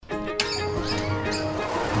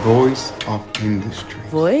Voice of Industry.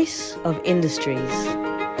 Voice of Industries.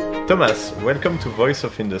 Thomas, welcome to Voice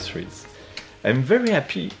of Industries. I'm very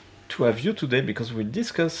happy to have you today because we'll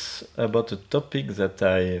discuss about a topic that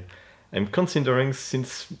I am considering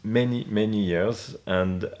since many years,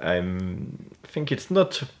 and I think it's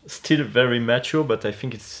not still very mature, but I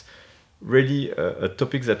think it's really a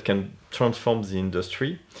topic that can transform the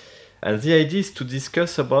industry. And the idea is to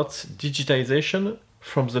discuss about digitization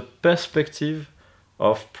from the perspective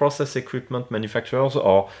of process equipment manufacturers,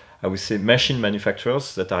 or I would say machine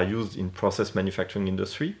manufacturers that are used in process manufacturing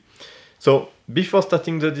industry. So before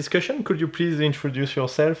starting the discussion, could you please introduce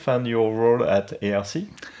yourself and your role at ARC?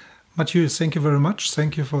 Mathieu, thank you very much.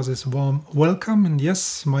 Thank you for this warm welcome. And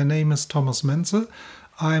yes, my name is Thomas Menzel.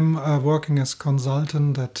 I'm working as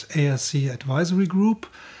consultant at ARC Advisory Group.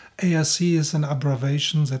 ARC is an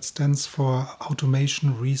abbreviation that stands for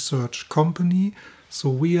Automation Research Company. So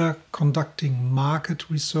we are conducting market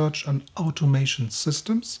research on automation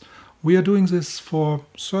systems. We are doing this for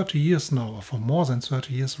 30 years now, or for more than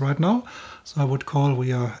 30 years right now. So I would call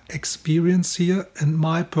we are experienced here. And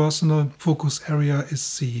my personal focus area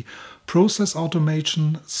is the process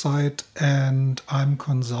automation side, and I'm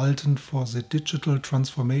consultant for the digital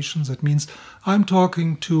transformation. That means I'm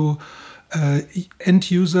talking to end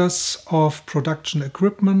users of production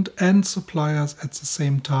equipment and suppliers at the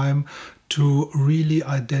same time to really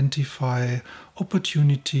identify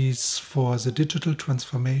opportunities for the digital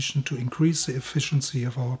transformation to increase the efficiency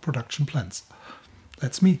of our production plants.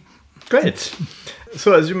 That's me. Great.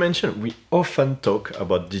 So as you mentioned, we often talk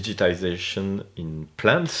about digitization in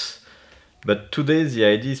plants, but today the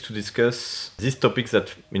idea is to discuss this topic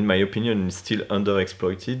that, in my opinion, is still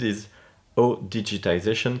underexploited, is how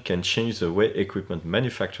digitization can change the way equipment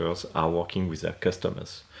manufacturers are working with their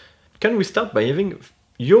customers. Can we start by having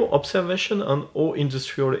your observation on how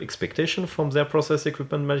industrial expectations from their process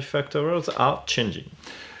equipment manufacturers are changing?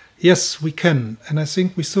 Yes, we can. And I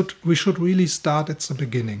think we should really start at the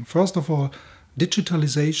beginning. First of all,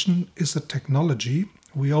 digitalization is a technology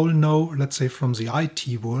we all know, let's say, from the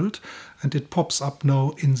IT world, and it pops up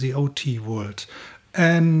now in the OT world.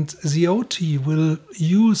 And the OT will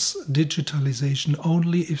use digitalization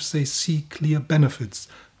only if they see clear benefits.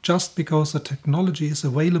 Just because the technology is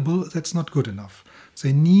available, that's not good enough.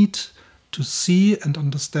 They need to see and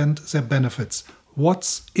understand their benefits.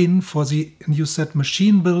 What's in for the, and you said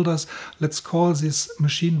machine builders, let's call these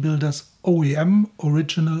machine builders OEM,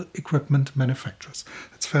 original equipment manufacturers.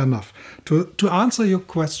 That's fair enough. To answer your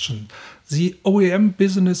question, the OEM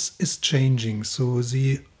business is changing. So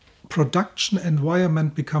the production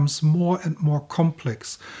environment becomes more and more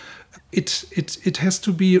complex. It has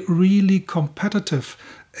to be really competitive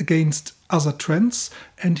against other trends,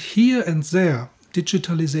 and here and there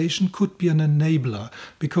digitalization could be an enabler,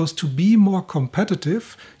 because to be more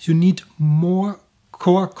competitive you need more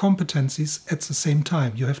core competencies at the same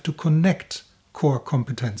time. You have to connect core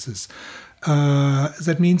competencies.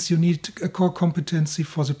 That means you need a core competency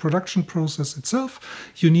for the production process itself.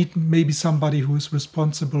 You need maybe somebody who is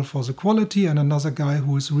responsible for the quality and another guy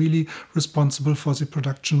who is really responsible for the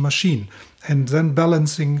production machine. And then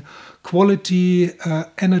balancing quality,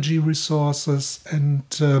 energy resources, and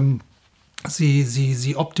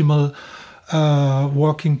the optimal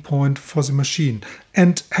working point for the machine.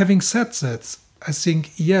 And having said that, I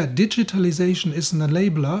think, digitalization is an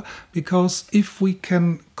enabler, because if we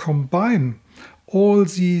can combine all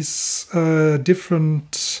these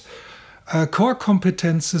different core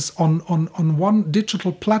competences on one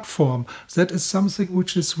digital platform, that is something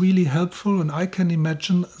which is really helpful, and I can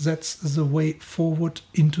imagine that's the way forward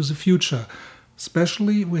into the future.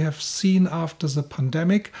 Especially we have seen after the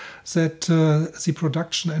pandemic that the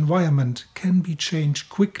production environment can be changed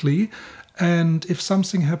quickly. And if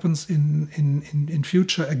something happens in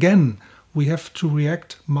future, again, we have to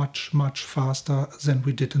react much faster than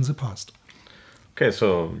we did in the past. Okay,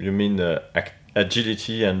 so you mean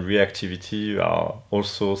agility and reactivity are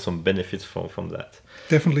also some benefits from that?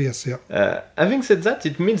 Definitely, yes, yeah. Having said that,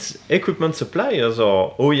 it means equipment suppliers,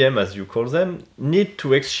 or OEM as you call them, need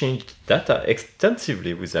to exchange data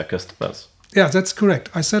extensively with their customers. Yeah, that's correct.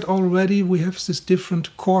 I said already we have these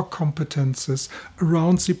different core competences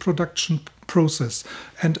around the production process.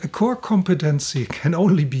 And a core competency can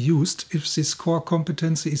only be used if this core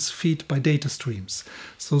competency is fed by data streams.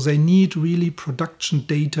 So they need really production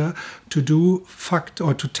data to do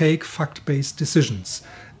to take fact-based decisions.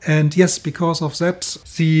 And yes, because of that,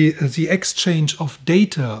 the exchange of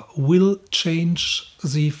data will change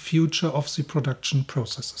the future of the production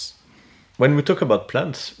processes. When we talk about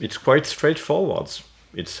plants, it's quite straightforward.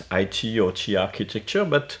 It's IT or T architecture,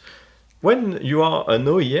 but when you are an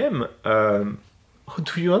OEM, how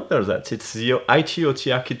do you handle that? It's the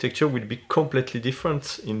IT/OT architecture will be completely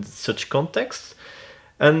different in such contexts.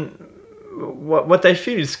 And what I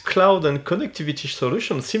feel is cloud and connectivity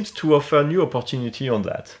solution seems to offer new opportunity on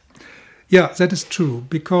that. Yeah, that is true,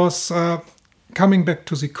 because coming back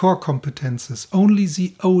to the core competences, only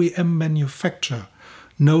the OEM manufacturer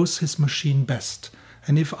knows his machine best.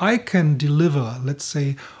 And if I can deliver, let's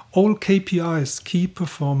say, all KPIs, key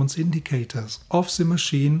performance indicators of the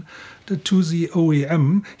machine to the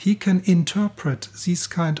OEM, he can interpret these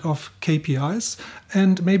kind of KPIs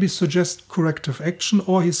and maybe suggest corrective action,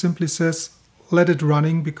 or he simply says, let it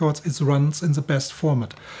running because it runs in the best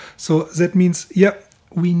format. So that means, yeah,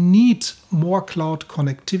 we need more cloud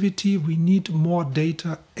connectivity, we need more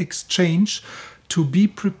data exchange to be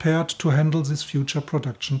prepared to handle these future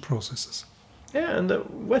production processes. Yeah, and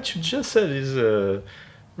what you just said is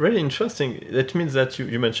really interesting. That means that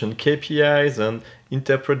you mentioned KPIs and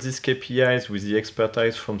interpret these KPIs with the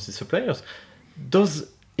expertise from the suppliers. Does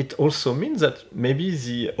it also mean that maybe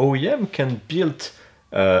the OEM can build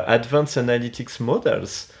advanced analytics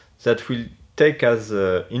models that will take as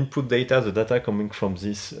input data the data coming from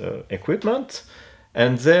this equipment,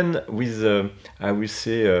 and then with I will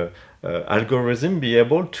say algorithm be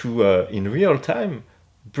able to in real time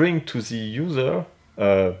bring to the user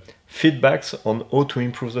feedbacks on how to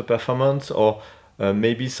improve the performance, or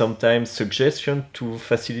maybe sometimes suggestion to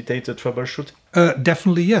facilitate the troubleshooting?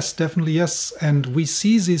 Definitely yes. And we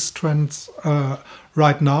see these trends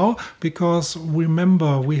right now, because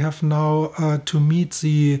remember, we have now to meet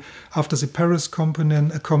after the Paris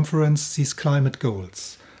conference, these climate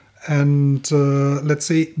goals. And let's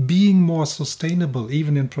say being more sustainable,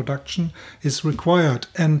 even in production, is required.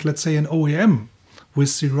 And let's say an OEM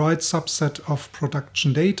with the right subset of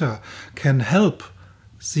production data can help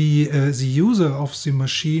the user of the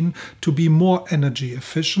machine to be more energy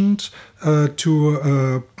efficient,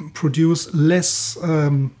 to produce less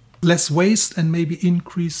waste, and maybe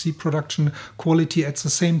increase the production quality at the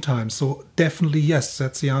same time. So definitely yes,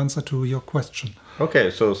 that's the answer to your question. Okay,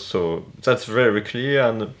 so that's very clear.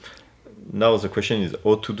 And now the question is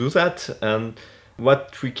how to do that. And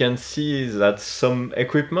what we can see is that some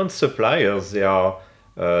equipment suppliers, they are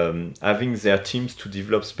having their teams to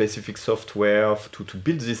develop specific software to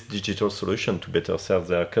build this digital solution to better serve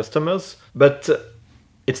their customers. But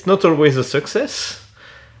it's not always a success.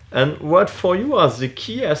 And what for you are the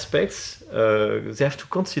key aspects they have to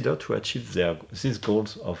consider to achieve these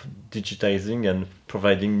goals of digitizing and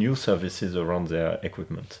providing new services around their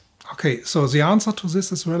equipment? Okay, so the answer to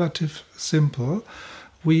this is relatively simple.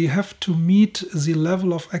 We have to meet the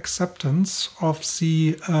level of acceptance of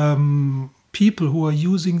the people who are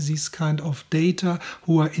using this kind of data,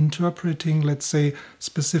 who are interpreting, let's say,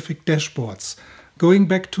 specific dashboards. Going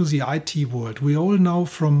back to the IT world, we all know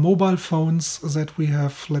from mobile phones that we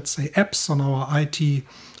have, let's say, apps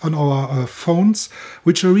on our phones,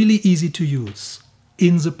 which are really easy to use.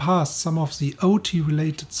 In the past, some of the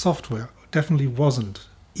OT-related software definitely wasn't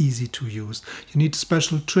easy to use. You need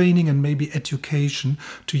special training and maybe education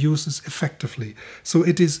to use this effectively. So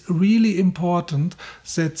it is really important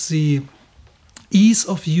that the ease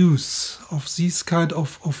of use of these kind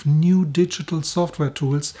of new digital software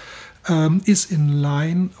tools is in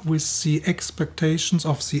line with the expectations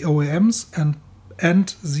of the OEMs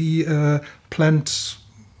and the plant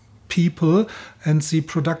people and the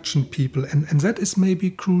production people. And that is maybe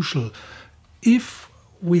crucial. If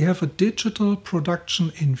we have a digital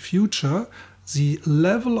production in future, the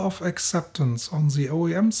level of acceptance on the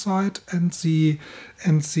OEM side and the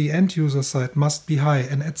end user side must be high.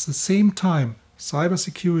 And at the same time,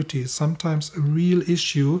 cybersecurity is sometimes a real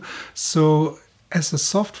issue. So as a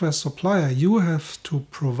software supplier, you have to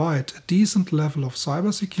provide a decent level of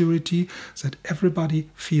cybersecurity that everybody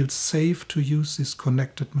feels safe to use these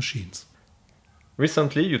connected machines.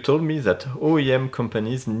 Recently, you told me that OEM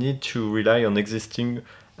companies need to rely on existing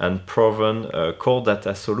and proven core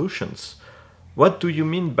data solutions. What do you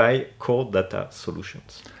mean by core data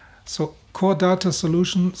solutions? So core data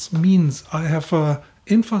solutions means I have a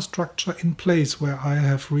infrastructure in place where I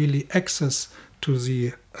have really access to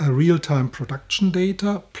the real-time production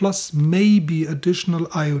data, plus maybe additional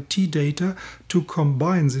IoT data to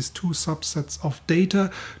combine these two subsets of data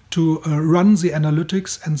to run the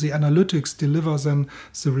analytics, and the analytics deliver then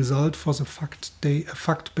the result for the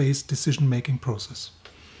fact-based decision-making process.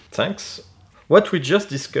 Thanks. What we just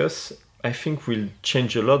discussed, I think, will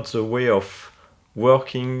change a lot the way of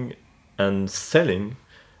working and selling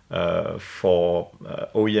for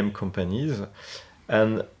OEM companies.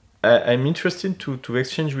 And I'm interested to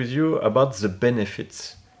exchange with you about the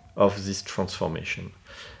benefits of this transformation.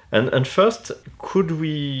 And first, could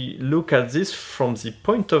we look at this from the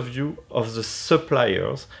point of view of the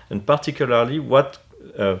suppliers, and particularly what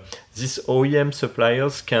these OEM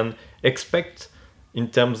suppliers can expect in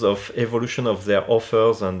terms of evolution of their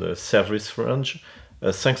offers and service range,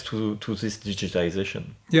 thanks to this digitization?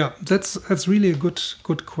 Yeah, that's really a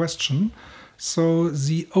good question. So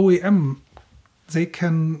the OEM, they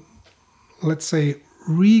can, let's say,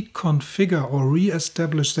 reconfigure or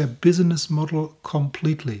re-establish their business model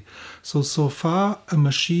completely. So far a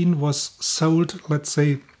machine was sold, let's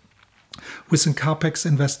say, within CapEx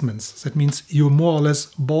investments. That means you more or less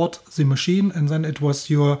bought the machine and then it was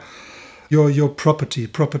your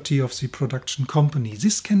property of the production company.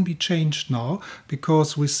 This can be changed now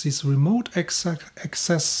because with this remote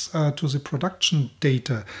access to the production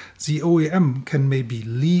data, the OEM can maybe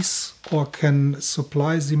lease or can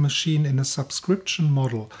supply the machine in a subscription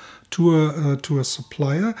model to a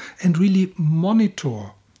supplier and really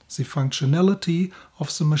monitor the functionality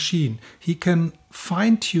of the machine. He can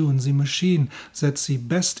fine-tune the machine that the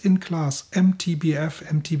best-in-class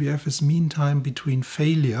MTBF is mean time between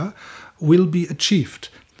failure, will be achieved.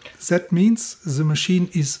 That means the machine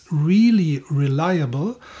is really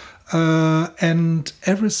reliable and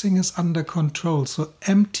everything is under control. So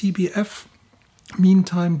MTBF, mean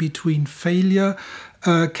time between failure,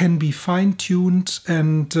 can be fine-tuned,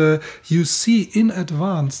 and you see in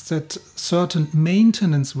advance that certain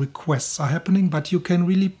maintenance requests are happening, but you can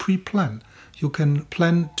really pre-plan. You can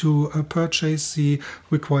plan to purchase the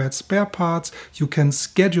required spare parts. You can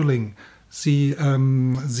scheduling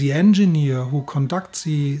the engineer who conducts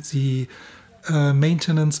the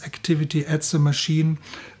maintenance activity at the machine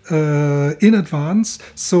in advance,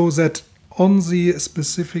 so that on the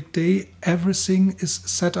specific day, everything is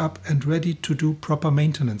set up and ready to do proper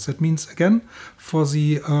maintenance. That means, again, for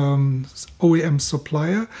the OEM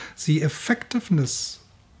supplier, the effectiveness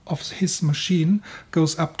of his machine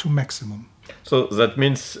goes up to maximum. So that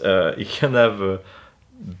means he can have a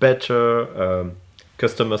better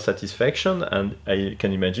customer satisfaction, and I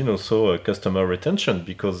can imagine also customer retention,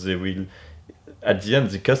 because they will, at the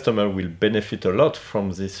end, the customer will benefit a lot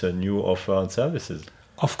from this new offer and services.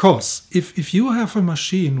 Of course, if you have a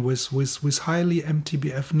machine with highly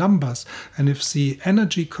MTBF numbers, and if the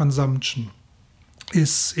energy consumption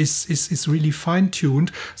is really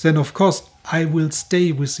fine-tuned, then of course I will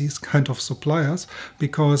stay with these kind of suppliers,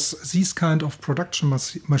 because these kind of production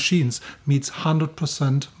machines meets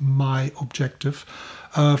 100% my objective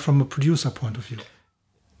from a producer point of view.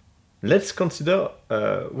 Let's consider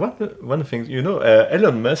one thing.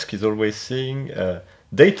 Elon Musk is always saying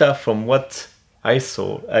data from what I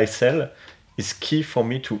sell is key for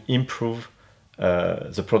me to improve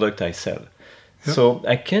the product I sell. Yeah. So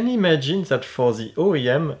I can imagine that for the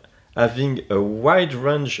OEM, having a wide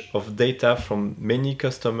range of data from many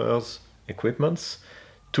customers' equipments,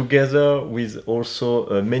 together with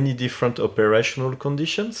also many different operational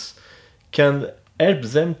conditions, can help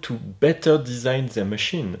them to better design their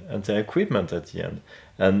machine and their equipment at the end.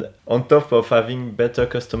 And on top of having better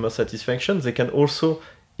customer satisfaction, they can also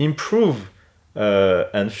improve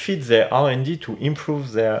and feed their R&D to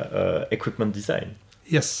improve their equipment design.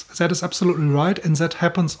 Yes, that is absolutely right, and that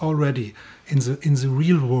happens already in the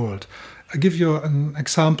real world. I'll give you an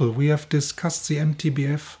example. We have discussed the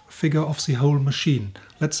MTBF figure of the whole machine.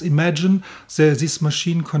 Let's imagine this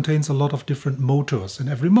machine contains a lot of different motors, and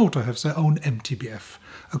every motor has their own MTBF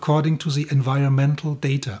according to the environmental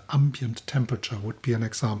data. Ambient temperature would be an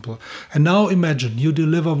example. And now imagine you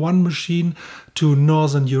deliver one machine to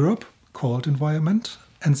Northern Europe, cold environment,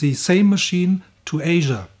 and the same machine to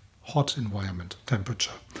Asia, hot environment,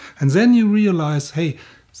 temperature. And then you realize, hey,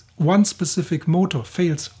 one specific motor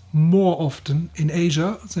fails more often in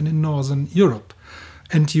Asia than in Northern Europe.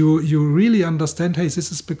 And you really understand, hey,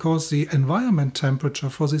 this is because the environment temperature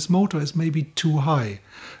for this motor is maybe too high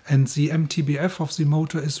and the MTBF of the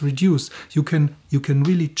motor is reduced. You can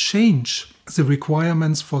really change the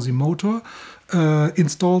requirements for the motor,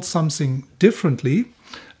 install something differently,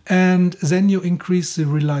 and then you increase the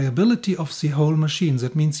reliability of the whole machine.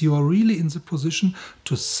 That means you are really in the position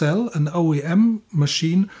to sell an OEM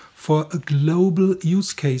machine for a global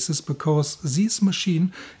use cases, because this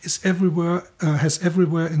machine is everywhere, has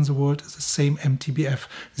everywhere in the world the same MTBF.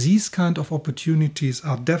 These kind of opportunities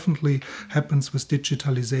are definitely happens with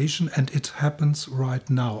digitalization, and it happens right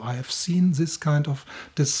now. I have seen this kind of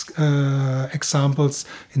examples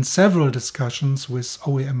in several discussions with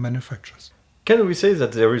OEM manufacturers. Can we say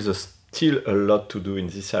that there is still a lot to do in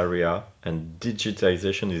this area, and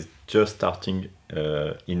digitization is just starting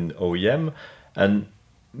in OEM, and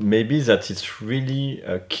maybe that it's really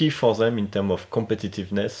key for them in terms of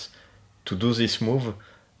competitiveness to do this move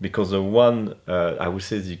because the one, I would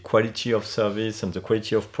say, the quality of service and the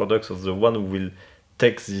quality of products of the one who will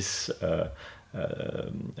take this,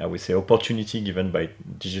 I would say, opportunity given by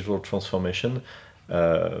digital transformation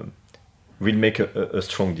will make a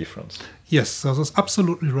strong difference. Yes, so that's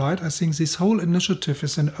absolutely right. I think this whole initiative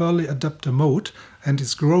is in early adopter mode and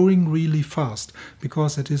is growing really fast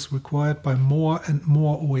because it is required by more and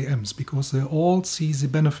more OEMs because they all see the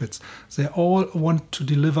benefits. They all want to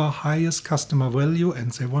deliver highest customer value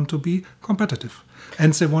and they want to be competitive.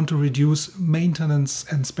 And they want to reduce maintenance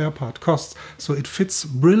and spare part costs. So it fits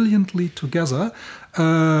brilliantly together.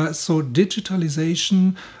 So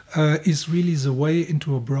digitalization is really the way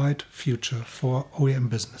into a bright future for OEM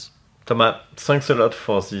business. Thomas, thanks a lot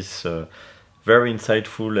for this very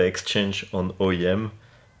insightful exchange on OEM.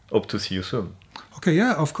 Hope to see you soon. Okay,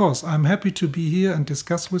 yeah, of course. I'm happy to be here and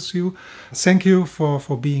discuss with you. Thank you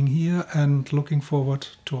for being here and looking forward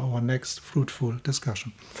to our next fruitful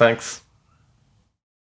discussion. Thanks.